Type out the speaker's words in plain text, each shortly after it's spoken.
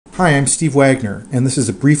Hi, I'm Steve Wagner, and this is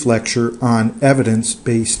a brief lecture on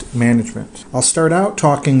evidence-based management. I'll start out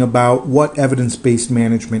talking about what evidence-based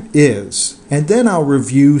management is, and then I'll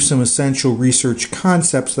review some essential research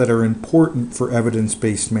concepts that are important for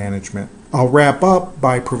evidence-based management. I'll wrap up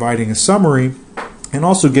by providing a summary and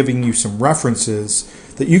also giving you some references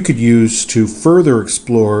that you could use to further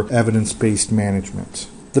explore evidence-based management.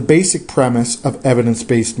 The basic premise of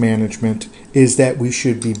evidence-based management is that we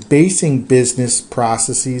should be basing business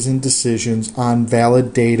processes and decisions on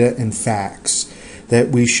valid data and facts, that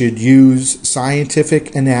we should use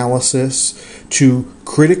scientific analysis to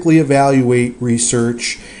critically evaluate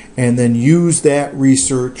research and then use that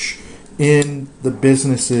research in the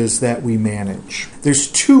businesses that we manage. There's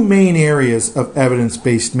two main areas of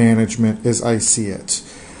evidence-based management as I see it.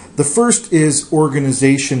 The first is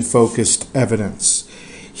organization-focused evidence.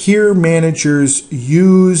 Here, managers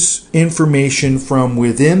use information from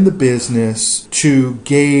within the business to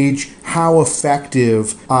gauge how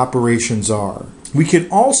effective operations are. We can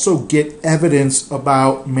also get evidence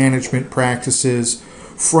about management practices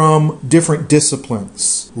from different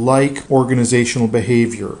disciplines like organizational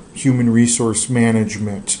behavior, human resource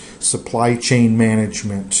management, supply chain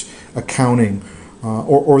management, accounting,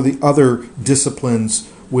 or the other disciplines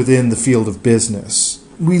within the field of business.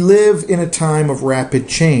 We live in a time of rapid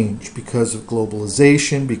change because of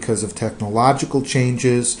globalization, because of technological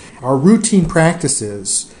changes. Our routine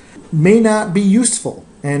practices may not be useful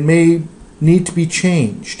and may need to be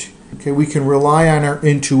changed. Okay, we can rely on our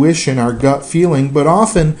intuition, our gut feeling, but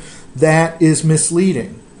often that is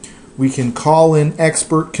misleading. We can call in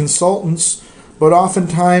expert consultants, but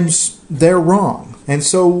oftentimes they're wrong. And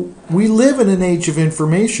so we live in an age of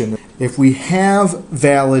information. If we have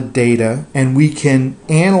valid data and we can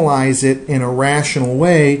analyze it in a rational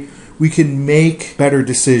way, we can make better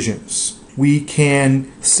decisions. We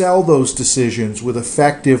can sell those decisions with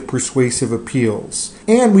effective, persuasive appeals.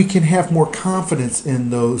 And we can have more confidence in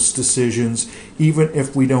those decisions even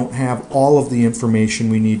if we don't have all of the information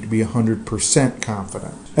we need to be 100%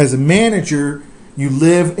 confident. As a manager, you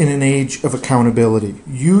live in an age of accountability.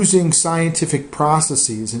 Using scientific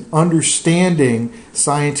processes and understanding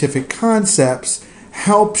scientific concepts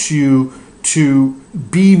helps you to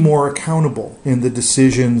be more accountable in the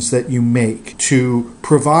decisions that you make, to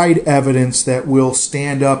provide evidence that will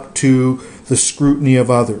stand up to the scrutiny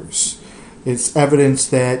of others. It's evidence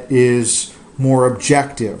that is more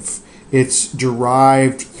objective. It's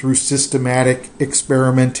derived through systematic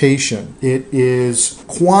experimentation. It is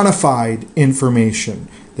quantified information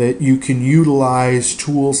that you can utilize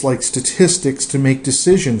tools like statistics to make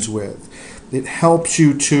decisions with. It helps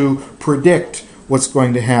you to predict what's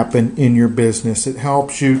going to happen in your business. It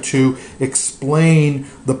helps you to explain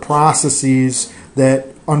the processes that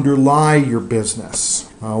underlie your business.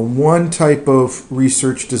 One type of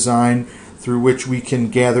research design through which we can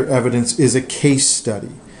gather evidence is a case study.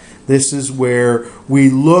 This is where we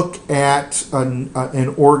look at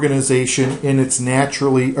an organization in its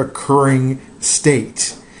naturally occurring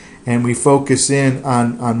state, and we focus in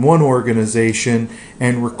on one organization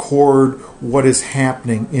and record what is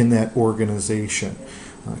happening in that organization.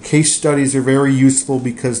 Case studies are very useful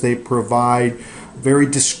because they provide very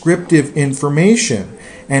descriptive information,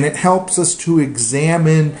 and it helps us to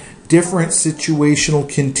examine different situational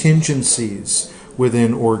contingencies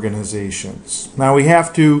within organizations. Now, we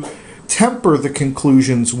have to temper the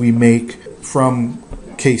conclusions we make from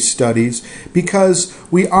case studies because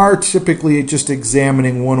we are typically just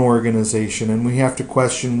examining one organization, and we have to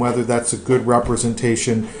question whether that's a good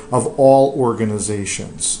representation of all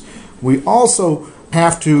organizations. We also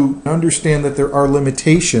have to understand that there are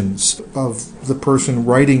limitations of the person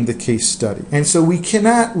writing the case study. And so we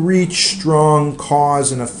cannot reach strong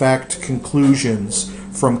cause and effect conclusions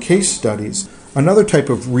from case studies. Another type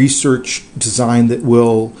of research design that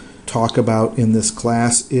we'll talk about in this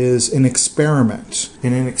class is an experiment.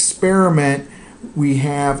 In an experiment, we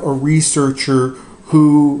have a researcher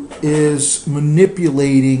who is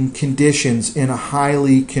manipulating conditions in a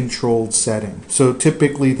highly controlled setting. So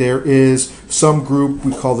typically there is some group,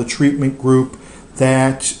 we call the treatment group,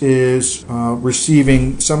 that is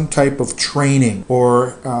receiving some type of training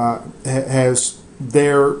or has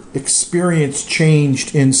their experience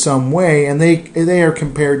changed in some way, and they are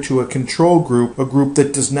compared to a control group, a group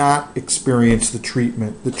that does not experience the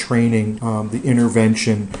treatment, the training, the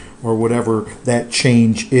intervention or whatever that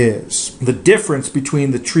change is. The difference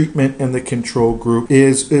between the treatment and the control group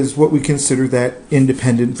is what we consider that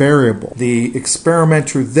independent variable. The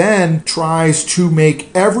experimenter then tries to make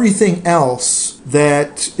everything else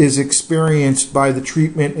that is experienced by the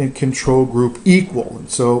treatment and control group equal. And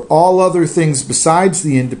so all other things besides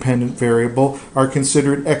the independent variable are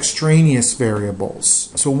considered extraneous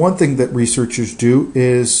variables. So one thing that researchers do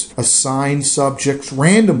is assign subjects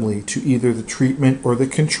randomly to either the treatment or the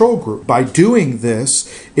control group. By doing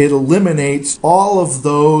this, it eliminates all of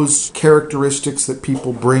those characteristics that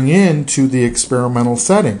people bring into the experimental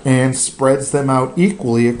setting and spreads them out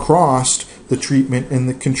equally across the treatment and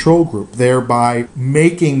the control group, thereby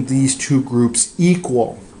making these two groups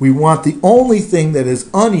equal. We want the only thing that is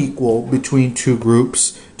unequal between two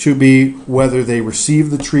groups to be whether they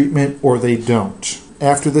receive the treatment or they don't.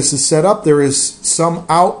 After this is set up, there is some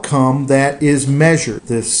outcome that is measured.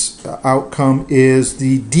 This outcome is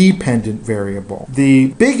the dependent variable. The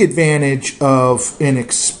big advantage of an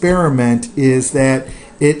experiment is that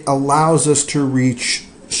it allows us to reach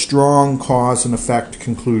strong cause and effect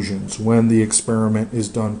conclusions when the experiment is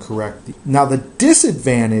done correctly. Now, the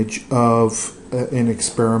disadvantage of an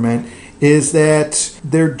experiment is that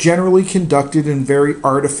they're generally conducted in very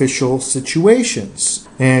artificial situations.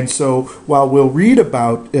 And so while we'll read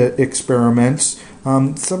about experiments,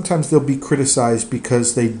 sometimes they'll be criticized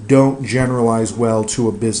because they don't generalize well to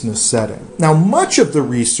a business setting. Now, much of the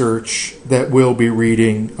research that we'll be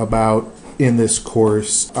reading about in this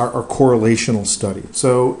course are correlational studies.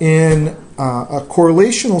 So in a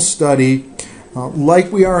correlational study,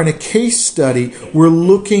 like we are in a case study, we're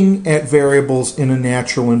looking at variables in a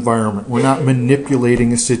natural environment. We're not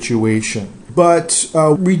manipulating a situation. But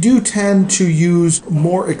we do tend to use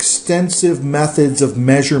more extensive methods of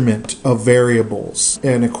measurement of variables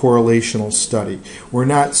in a correlational study. We're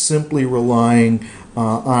not simply relying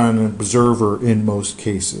on an observer in most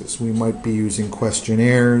cases. We might be using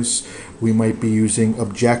questionnaires. We might be using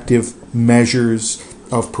objective measures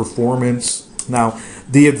of performance. Now,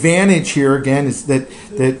 the advantage here, again, is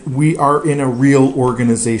that we are in a real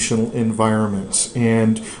organizational environment,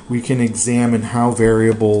 and we can examine how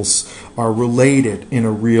variables are related in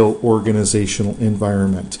a real organizational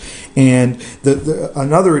environment. And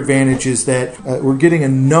another advantage is that we're getting a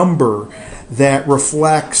number that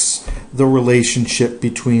reflects the relationship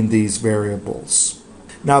between these variables.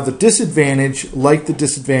 Now, the disadvantage, like the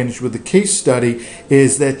disadvantage with the case study,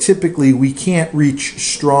 is that typically we can't reach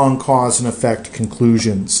strong cause and effect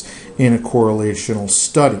conclusions in a correlational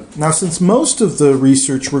study. Now, since most of the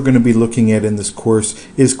research we're going to be looking at in this course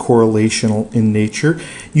is correlational in nature,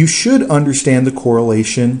 you should understand the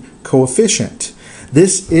correlation coefficient.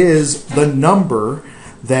 This is the number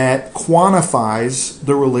that quantifies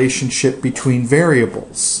the relationship between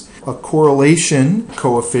variables. A correlation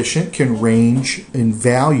coefficient can range in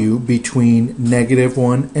value between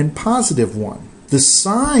 -1 and +1. The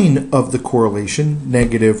sign of the correlation,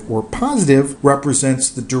 negative or positive, represents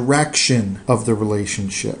the direction of the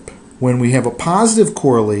relationship. When we have a positive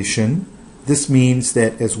correlation, this means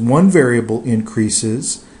that as one variable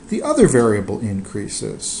increases, the other variable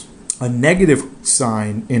increases. A negative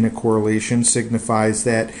sign in a correlation signifies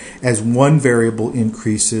that as one variable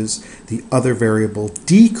increases, the other variable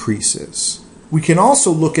decreases. We can also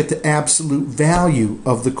look at the absolute value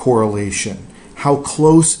of the correlation, how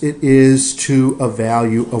close it is to a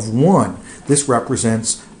value of 1. This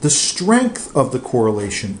represents the strength of the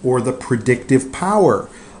correlation or the predictive power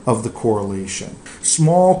of the correlation.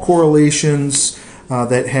 Small correlations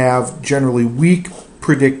that have generally weak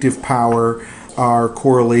predictive power are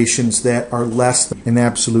correlations that are less than an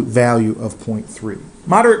absolute value of 0.3.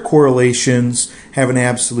 Moderate correlations have an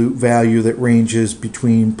absolute value that ranges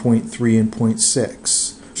between 0.3 and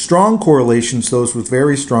 0.6. Strong correlations, those with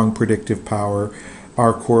very strong predictive power,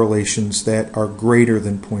 are correlations that are greater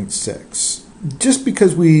than 0.6. Just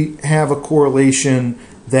because we have a correlation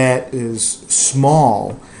that is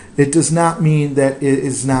small, it does not mean that it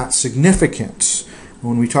is not significant.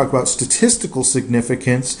 When we talk about statistical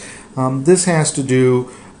significance, this has to do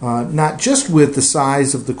not just with the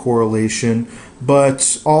size of the correlation,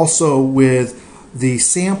 but also with the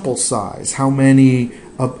sample size, how many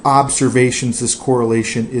observations this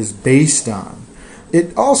correlation is based on.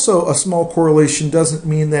 It also, a small correlation doesn't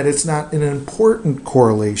mean that it's not an important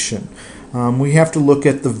correlation. We have to look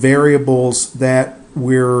at the variables that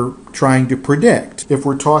we're trying to predict. if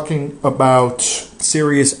we're talking about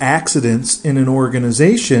serious accidents in an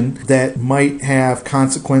organization that might have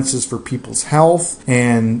consequences for people's health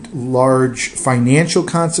and large financial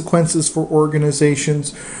consequences for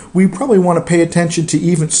organizations, we probably want to pay attention to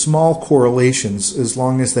even small correlations as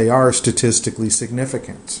long as they are statistically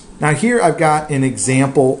significant. Now here I've got an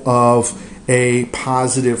example of a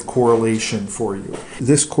positive correlation for you.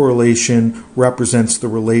 This correlation represents the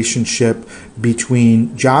relationship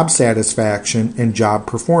between job satisfaction and job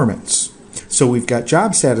performance. So we've got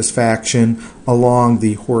job satisfaction along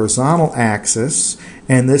the horizontal axis,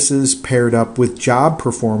 and this is paired up with job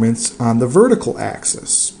performance on the vertical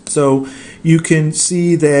axis. So you can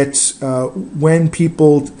see that when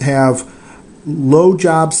people have low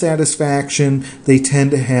job satisfaction, they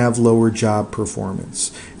tend to have lower job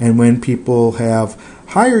performance. And when people have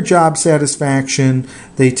higher job satisfaction,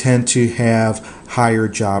 they tend to have higher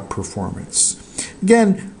job performance.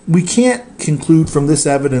 Again, we can't conclude from this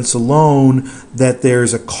evidence alone that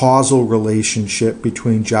there's a causal relationship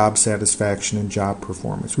between job satisfaction and job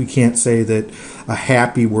performance. We can't say that a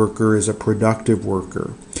happy worker is a productive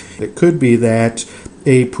worker. It could be that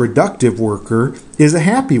a productive worker is a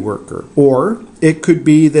happy worker, or it could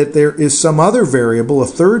be that there is some other variable, a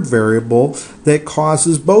third variable, that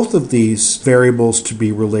causes both of these variables to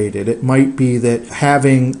be related. It might be that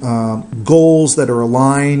having goals that are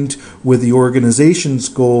aligned with the organization's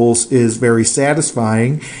goals is very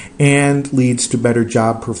satisfying and leads to better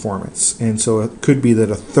job performance. And so it could be that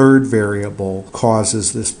a third variable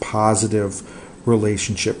causes this positive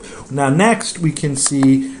relationship. Now next we can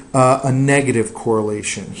see a negative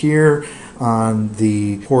correlation. Here on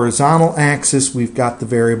the horizontal axis we've got the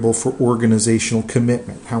variable for organizational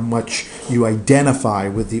commitment, how much you identify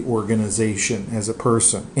with the organization as a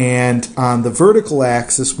person. And on the vertical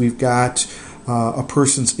axis we've got a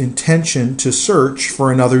person's intention to search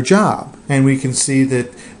for another job. And we can see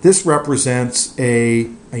that this represents a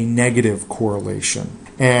negative correlation.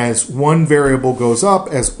 As one variable goes up,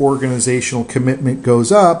 as organizational commitment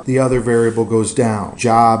goes up, the other variable goes down.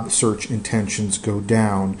 Job search intentions go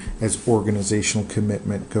down as organizational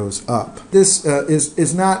commitment goes up. This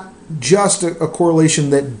is not just a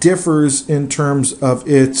correlation that differs in terms of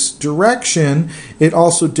its direction, it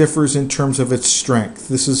also differs in terms of its strength.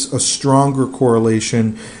 This is a stronger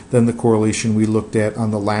correlation than the correlation we looked at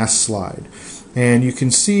on the last slide. And you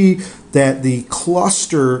can see that the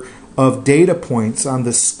cluster of data points on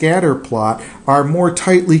the scatter plot are more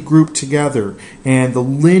tightly grouped together, and the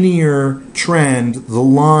linear trend, the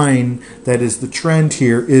line that is the trend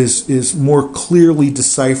here, is more clearly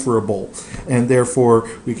decipherable, and therefore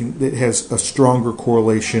it has a stronger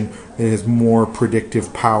correlation. It has more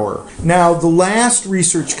predictive power. Now, the last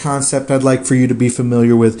research concept I'd like for you to be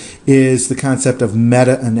familiar with is the concept of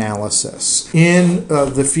meta-analysis. In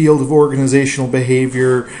the field of organizational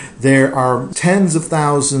behavior, there are tens of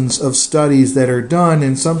thousands of studies that are done,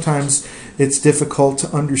 and sometimes it's difficult to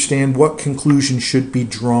understand what conclusions should be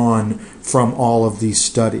drawn from all of these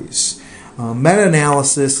studies.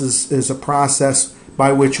 Meta-analysis is a process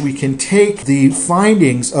by which we can take the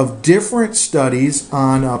findings of different studies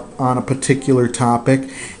on a particular topic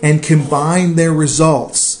and combine their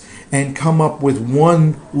results and come up with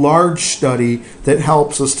one large study that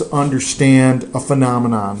helps us to understand a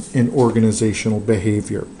phenomenon in organizational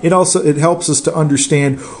behavior. It helps us to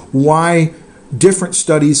understand why different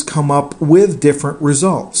studies come up with different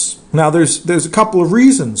results. Now there's a couple of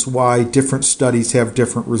reasons why different studies have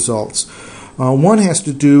different results. One has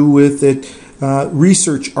to do with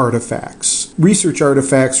research artifacts. Research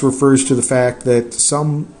artifacts refers to the fact that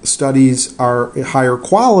some studies are higher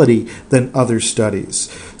quality than other studies.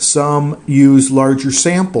 Some use larger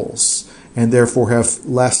samples and therefore have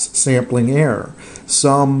less sampling error.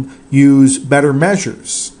 Some use better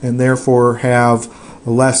measures and therefore have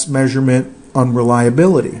less measurement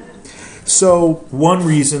unreliability. So one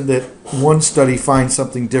reason that one study finds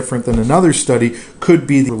something different than another study could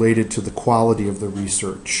be related to the quality of the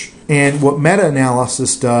research. And what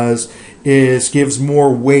meta-analysis does is gives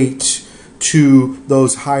more weight to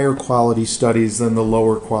those higher quality studies than the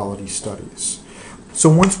lower quality studies. So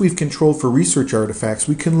once we've controlled for research artifacts,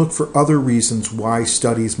 we can look for other reasons why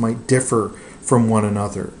studies might differ from one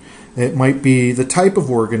another. It might be the type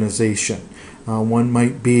of organization. One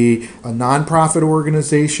might be a nonprofit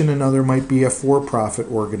organization, another might be a for-profit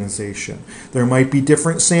organization. There might be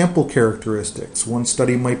different sample characteristics. One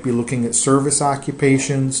study might be looking at service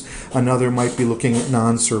occupations, another might be looking at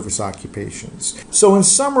non-service occupations. So in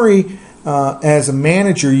summary, as a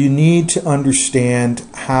manager, you need to understand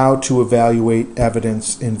how to evaluate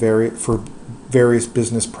evidence for various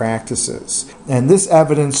business practices. And this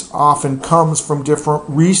evidence often comes from different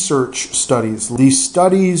research studies. These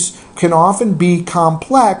studies can often be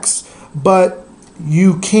complex, but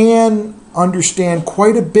you can understand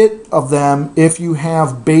quite a bit of them if you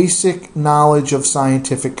have basic knowledge of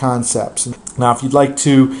scientific concepts. Now, if you'd like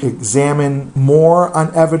to examine more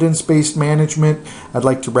on evidence-based management, I'd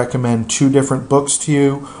like to recommend two different books to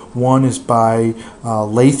you. One is by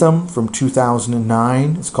Latham from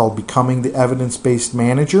 2009. It's called Becoming the Evidence-Based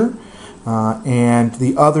Manager. And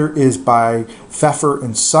the other is by Pfeffer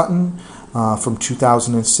and Sutton from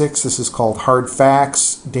 2006. This is called Hard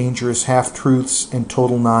Facts, Dangerous Half-Truths, and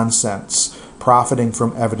Total Nonsense, Profiting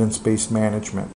from Evidence-Based Management.